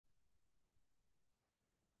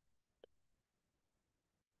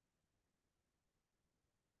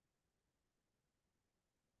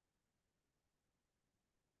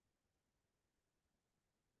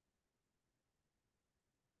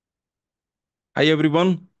Hi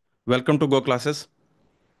everyone, welcome to go classes.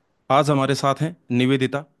 आज हमारे साथ हैं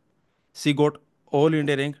निवेदिता। सी गोट all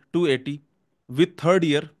India rank 280 with third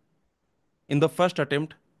year. In the first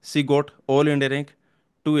attempt C goat all India rank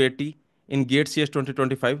 280 in GATE CS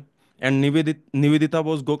 2025 and Nivedita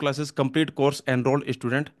was Go Classes complete course enrolled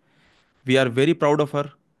student. We are very proud of her.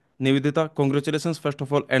 Nivedita, congratulations first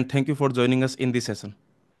of all and thank you for joining us in this session.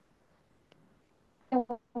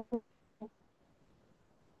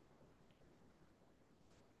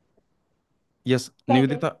 Yes, Thank you.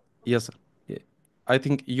 Nivedita, yes sir. Yeah, I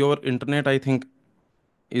think your internet I think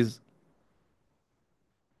is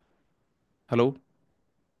hello.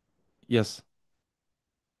 Yes,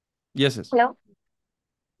 yes. Hello.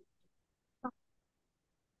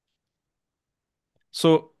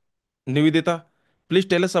 So, Nivedita, please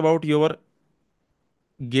tell us about your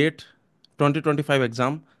GATE 2025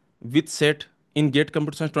 exam. Which set in GATE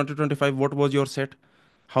Computer Science 2025? What was your set?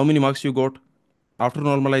 How many marks you got after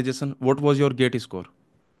normalization? What was your GATE score?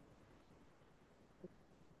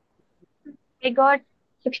 I got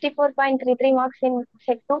 64.33 marks in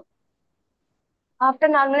Set 2. After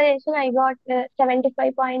normalization, I got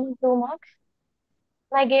 75.2 marks.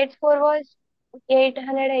 My gate score was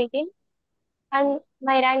 818 and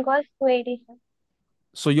my rank was 287.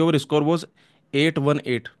 So your score was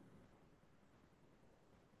 818.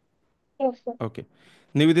 Yes, sir. Okay.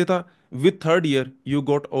 Nivedita, with third year, you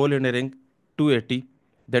got all in a rank 280.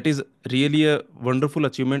 That is really a wonderful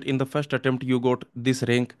achievement. In the first attempt, you got this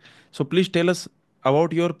rank. So please tell us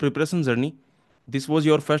about your preparation journey. This was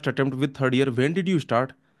your first attempt with third year. When did you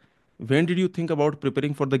start? When did you think about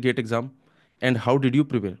preparing for the GATE exam? And how did you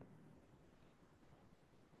prepare?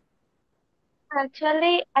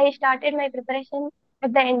 Actually, I started my preparation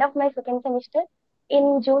at the end of my second semester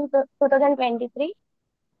in June 2023.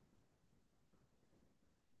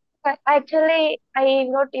 Actually, I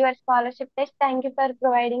wrote your scholarship test. Thank you for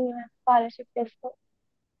providing your scholarship test.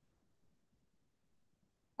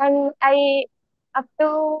 And I, up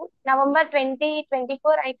to November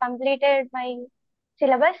 2024, I completed my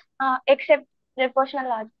syllabus, except proportional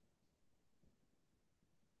logic.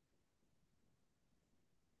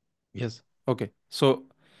 Yes. Okay. So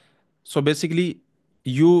basically,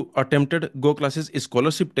 you attempted Go Classes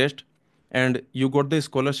scholarship test and you got the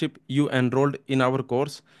scholarship. You enrolled in our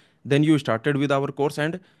course. Then you started with our course.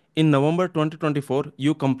 And in November 2024,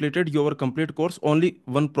 you completed your complete course. Only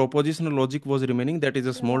one propositional logic was remaining. That is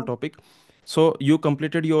a small Yeah. topic. So you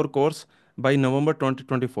completed your course by November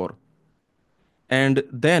 2024. And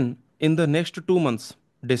then in the next 2 months,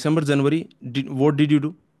 December, January, what did you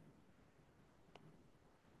do?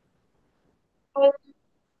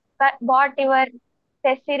 I bought your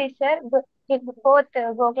test series, sir, with both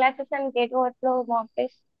Go classes and Gate Overflow mock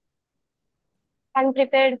test, and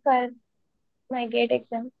prepared for my Gate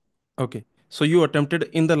exam. Okay. So you attempted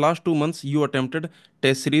in the last 2 months, you attempted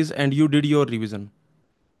test series and you did your revision.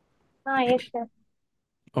 Yes, sir.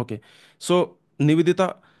 Okay. So Nivedita,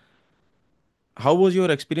 how was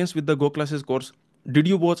your experience with the Go Classes course? Did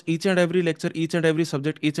you watch each and every lecture, each and every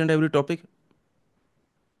subject, each and every topic?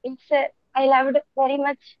 It's I loved very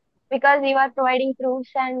much because you are providing proofs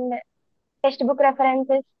and textbook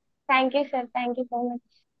references. Thank you, sir. Thank you so much.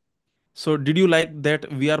 So did you like that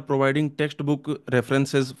we are providing textbook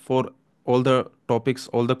references for all the topics,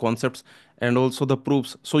 all the concepts, and also the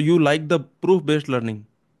proofs? So you like the proof-based learning?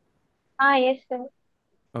 Yes, sir.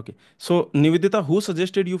 Okay. So Nivedita, who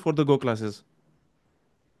suggested you for the Go Classes?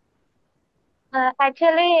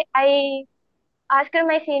 Actually, I asked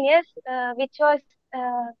my seniors which was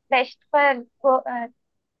best for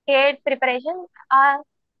GATE preparation.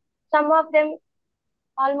 Some of them,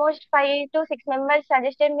 almost 5 to 6 members,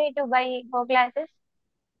 suggested me to buy Go classes.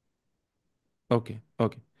 Okay.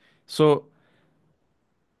 Okay. So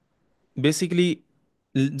basically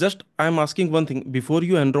just I'm asking one thing before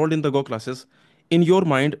you enrolled in the Go Classes, in your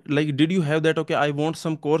mind, like did you have that, okay, I want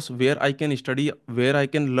some course where I can study, where I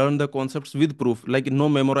can learn the concepts with proof, like no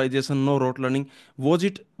memorization, no rote learning? Was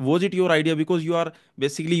it your idea? Because you are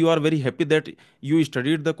basically you are very happy that you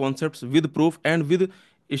studied the concepts with proof and with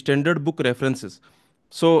standard book references.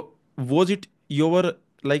 So was it your,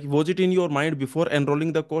 like was it in your mind before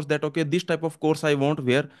enrolling the course that, okay, this type of course I want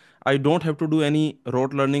where I don't have to do any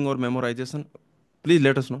rote learning or memorization? Please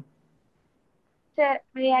let us know. Sir,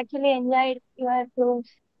 I actually enjoyed your proofs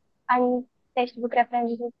and textbook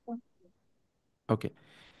references. Okay.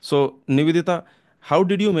 So, Nivedita, how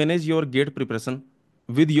did you manage your GATE preparation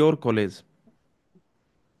with your college?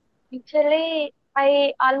 Actually,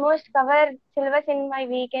 I almost cover syllabus in my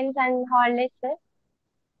weekends and holidays, sir.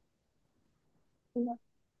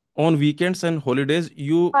 On weekends and holidays,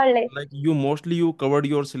 you holidays. like you mostly you covered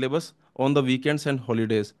your syllabus on the weekends and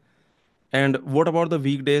holidays. And what about the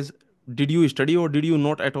weekdays? Did you study or did you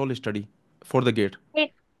not at all study for the gate?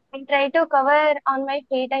 It, I try to cover on my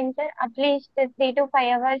free time, sir, at least 3 to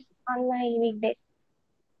 5 hours on my weekdays.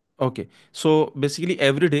 Okay. So basically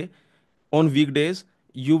every day on weekdays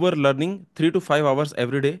you were learning 3 to 5 hours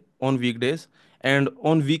every day on weekdays, and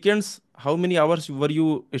on weekends how many hours were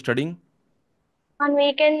you studying? On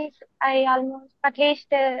weekends, I almost at least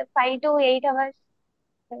 5 to 8 hours.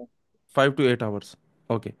 uh, 5 to 8 hours.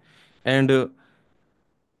 Okay. And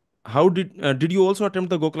how did you also attempt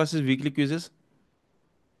the go classes weekly quizzes?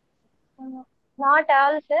 Not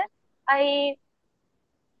all, sir. I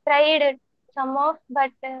tried some of,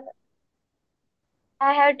 but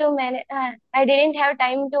I have to manage. I didn't have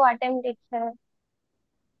time to attempt it, sir,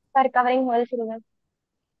 for covering whole syllabus.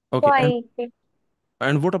 So Okay. I quit.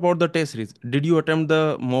 And what about the test series? Did you attempt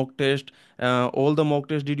the mock test? All the mock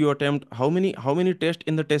tests did you attempt? How many tests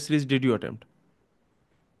in the test series did you attempt?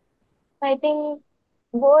 I think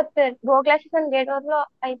both Go classes and Gate Overflow,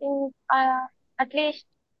 I think at least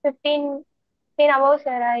 15, 15 above,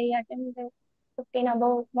 sir. I attended 15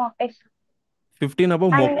 above mock test. 15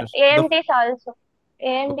 above mock And test. AMTs also. Okay.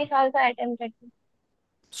 AMTs also attempted.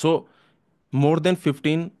 So more than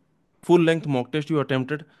 15 full length mock test you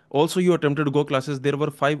attempted. Also you attempted go classes. There were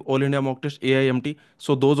 5 all India mock test AIMT.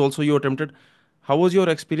 So those also you attempted. How was your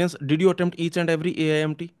experience? Did you attempt each and every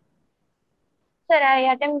AIMT? Sir, I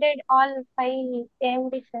attempted all 5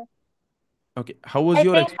 AMTs, sir. Okay. How was I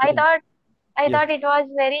your think experience? I Yeah. thought it was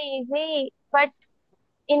very easy, but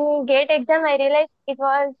in GATE exam I realized it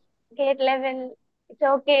was GATE level. It's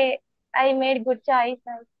okay. I made good choice.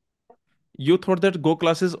 You thought that go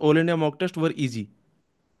classes all India mock test were easy.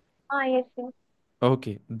 Yes, yes.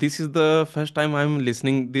 Okay, this is the first time I'm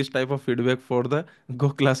listening this type of feedback for the Go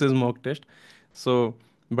classes mock test. So,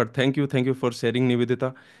 but thank you for sharing,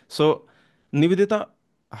 Nivedita. So, Nivedita,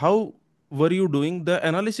 how were you doing the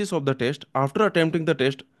analysis of the test after attempting the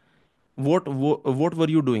test? What were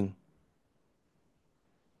you doing?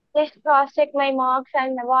 Just cross check my marks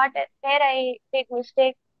and what where I did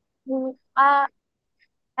mistake.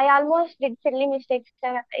 I almost did silly mistakes.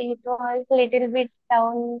 It was little bit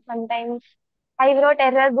down sometimes. I wrote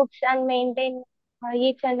error books and maintained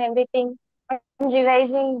each and everything. I'm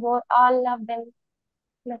revising all of them.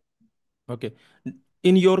 Like, Okay,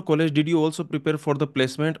 in your college, did you also prepare for the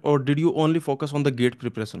placement or did you only focus on the gate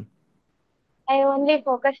preparation? I only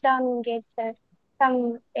focused on gates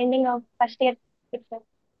from ending of first year itself.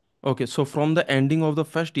 Okay, so from the ending of the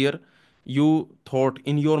first year, you thought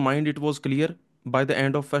in your mind it was clear. By the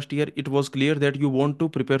end of first year, it was clear that you want to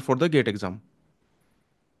prepare for the GATE exam.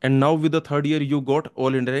 And now with the third year, you got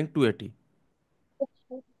all India rank 280.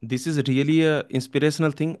 This is really a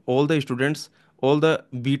inspirational thing. All the students, all the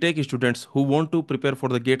BTech students who want to prepare for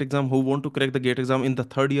the GATE exam, who want to crack the GATE exam in the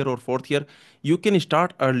third year or fourth year, you can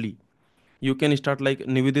start early. You can start like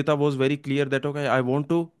Nivedita was very clear that okay, I want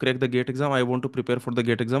to crack the GATE exam, I want to prepare for the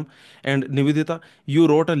GATE exam. And Nivedita, you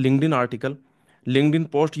wrote a LinkedIn article, LinkedIn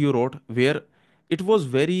post you wrote where it was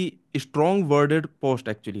very strong worded post.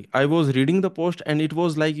 Actually, I was reading the post and it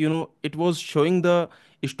was like, it was showing the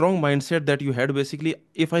strong mindset that you had. Basically,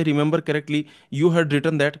 if I remember correctly, you had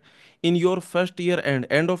written that in your first year and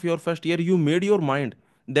end of your first year you made your mind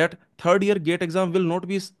that third year GATE exam will not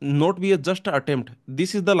be a just a attempt.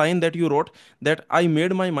 This is the line that you wrote, that I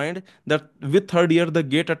made my mind that with third year the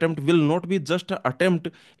GATE attempt will not be just a attempt,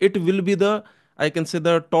 it will be the, I can say,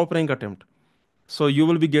 the top rank attempt. So you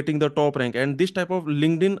will be getting the top rank. And this type of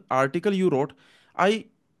LinkedIn article you wrote, I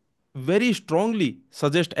very strongly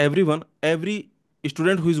suggest everyone, every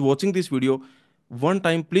student who is watching this video, one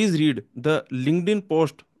time please read the LinkedIn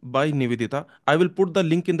post by Nivedita. I will put the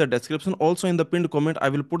link in the description, also in the pinned comment I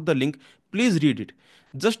will put the link. Please read it.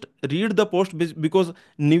 Just read the post because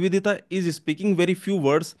Nivedita is speaking very few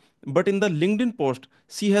words, but in the LinkedIn post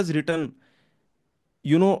she has written,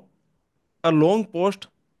 you know a long post.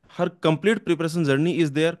 Her complete preparation journey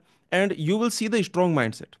is there, and you will see the strong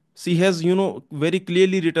mindset. She has, very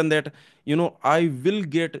clearly written that, I will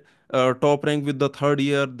get top rank with the third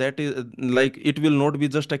year. That is like it will not be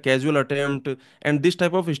just a casual attempt. And this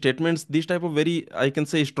type of statements, this type of very, I can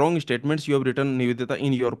say, strong statements you have written, Nivedita,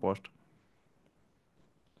 in your post.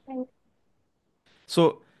 And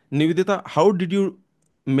So, Nivedita, how did you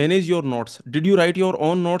manage your notes? Did you write your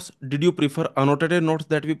own notes? Did you prefer annotated notes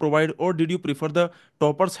that we provide, or did you prefer the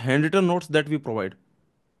toppers' handwritten notes that we provide?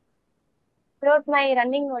 wrote my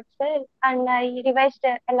running notes, sir, and I revised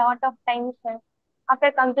a lot of times, sir.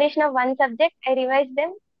 After completion of one subject, I revised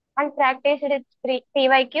them and practiced its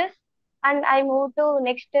PYQs. and I move to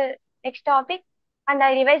next topic, and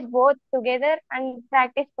I revise both together and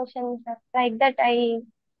practice questions. Like that, I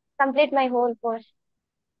complete my whole course.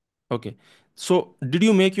 Okay. So, did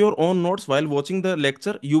you make your own notes while watching the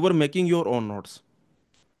lecture? You were making your own notes.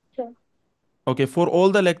 So Okay. For all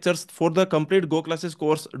the lectures, for the complete Go classes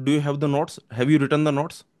course, do you have the notes? Have you written the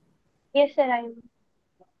notes? yes, sir. I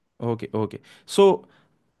Okay. Okay. So,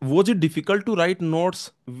 was it difficult to write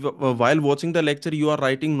notes while watching the lecture? You are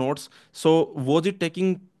writing notes. So, was it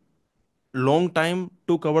taking long time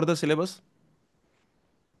to cover the syllabus?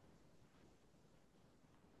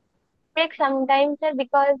 take some time, sir,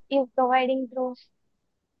 because you providing proofs.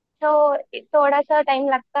 So थोड़ा सा time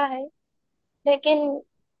लगता है, लेकिन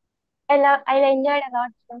I enjoyed a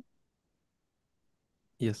lot, sir.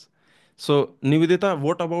 Yes. So, Nivedita,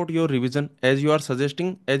 what about your revision? As you are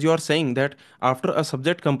suggesting, as you are saying that after a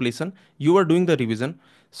subject completion, you are doing the revision.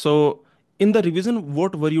 So, in the revision,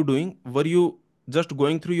 what were you doing? Were you just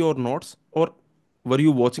going through your notes, or were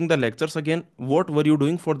you watching the lectures again? What were you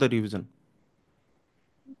doing for the revision?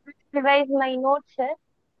 Revise my notes, sir.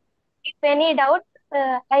 If any doubt,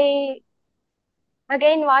 I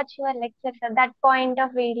again watch your lectures at that point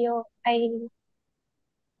of video. I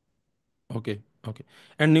Okay, okay.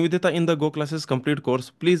 And Nivedita, in the Go Classes complete course,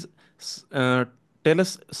 please s- uh, tell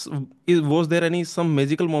us, was there any some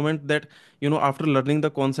magical moment that after learning the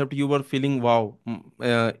concept you were feeling wow,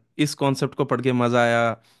 इस concept को पढ़ के मजा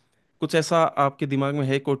आया, कुछ ऐसा आपके दिमाग में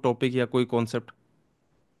है कोई टॉपिक या कोई concept?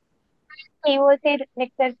 POC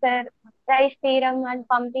lectures, sir. Rice theorem and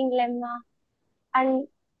pumping lemma and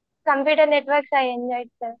computer networks. I enjoyed,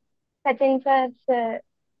 sir. Sachin sir's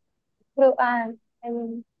I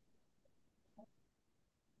mean,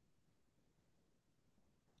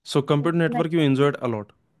 So computer like, network you enjoyed a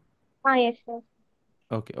lot. yes, sir.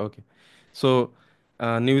 Okay, okay. So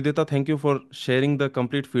Nivedita, thank you for sharing the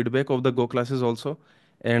complete feedback of the Go Classes also.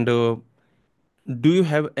 And do you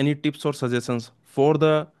have any tips or suggestions for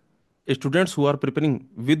the students who are preparing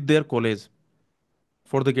with their college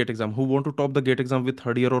for the GATE exam, who want to top the GATE exam with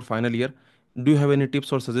third year or final year? Do you have any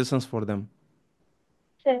tips or suggestions for them?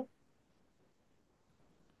 Sir,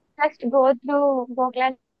 just go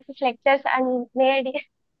classes lectures and made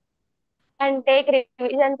and take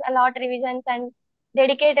revisions, a lot revisions and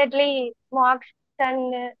dedicatedly mocks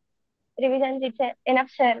and revisions. It's enough,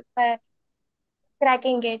 sir, for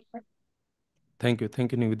cracking gates. Thank you,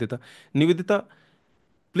 Nivedita. Nivedita,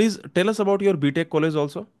 please tell us about your BTech college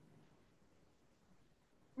also.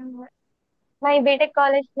 Mm, my BTech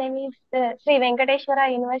college name is Sri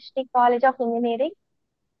Venkateshwara University College of Engineering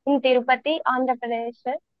in Tirupati, Andhra Pradesh,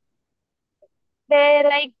 sir. They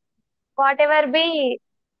like whatever be,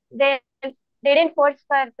 they didn't force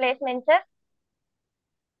for placements, sir.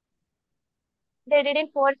 They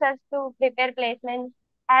didn't force us to prepare placements.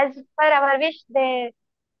 As per our wish,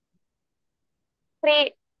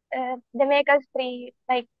 free, they make us free.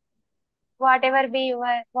 Like whatever be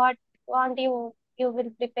what want you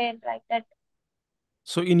will prepare like that.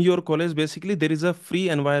 So in your college, basically, there is a free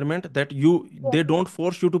environment that they Yes, don't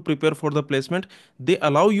force you to prepare for the placement. They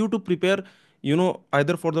allow you to prepare,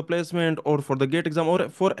 either for the placement or for the GATE exam or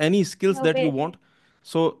for any skills no that you way. want.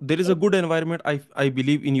 So there is a Yes, good environment, I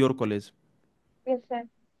believe, in your college. yes, sir.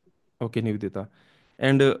 Okay, Nivedita.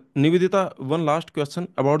 And Nivedita, one last question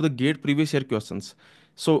about the GATE previous year questions.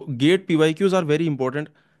 So GATE PYQs are very important.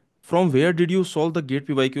 From where did you solve the GATE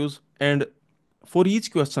PYQs? And for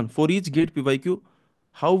each question, for each GATE PYQ,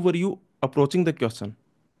 how were you approaching the question?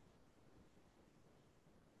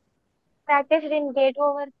 Practiced in Gate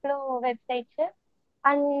Overflow website, sir.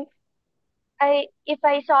 And I if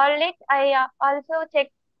I solved it, I also check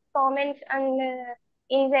comments and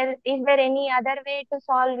is there any other way to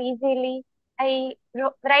solve easily. I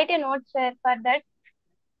write a note, sir, for that,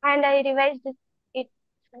 and I revised it.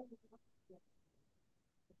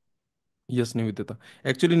 Yes, Nivedita.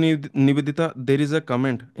 Actually, Nivedita, there is a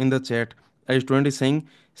comment in the chat. A student is saying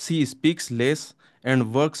she speaks less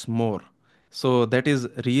and works more. So that is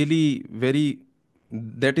really very,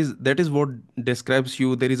 that is what describes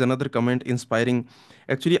you. There is another comment inspiring.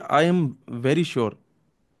 Actually, I am very sure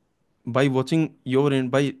by watching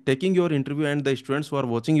by taking your interview, and the students who are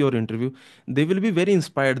watching your interview, they will be very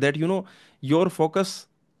inspired that your focus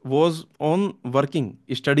was on working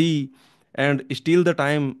study and steal the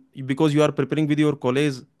time because you are preparing with your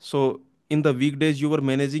college. So in the weekdays you were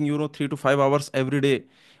managing 3 to 5 hours every day.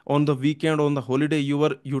 On the weekend, on the holiday, you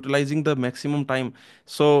were utilizing the maximum time.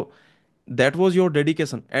 So that was your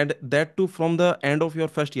dedication, and that too from the end of your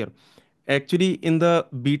first year. Actually, in the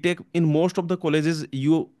BTech, in most of the colleges,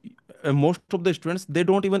 most of the students, they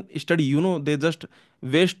don't even study, they just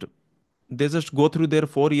waste They just go through their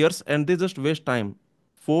 4 years and they just waste time.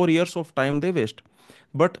 4 years of time they waste.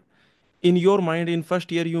 But in your mind, in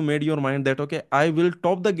first year you made your mind that okay, I will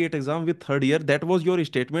top the gate exam with third year. That was your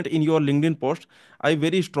statement in your LinkedIn post. I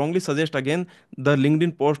very strongly suggest again the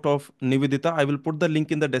LinkedIn post of Niveditha. I will put the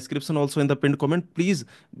link in the description, also in the pinned comment. Please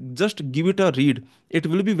just give it a read. It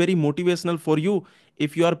will be very motivational for you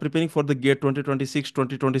if you are preparing for the gate 2026,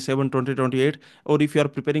 2027, 2028, or if you are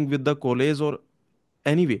preparing with the college or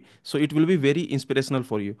anyway. So it will be very inspirational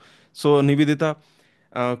for you. So Nivedita,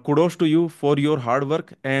 kudos to you for your hard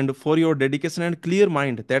work and for your dedication and clear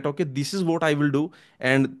mind that okay, this is what I will do.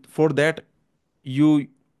 And for that you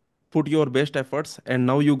put your best efforts, and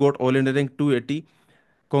now you got all India rank 280.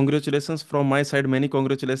 Congratulations from my side, many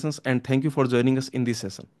congratulations, and thank you for joining us in this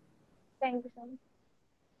session. Thank you so much.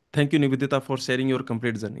 Thank you, Nivedita, for sharing your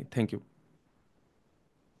complete journey. Thank you.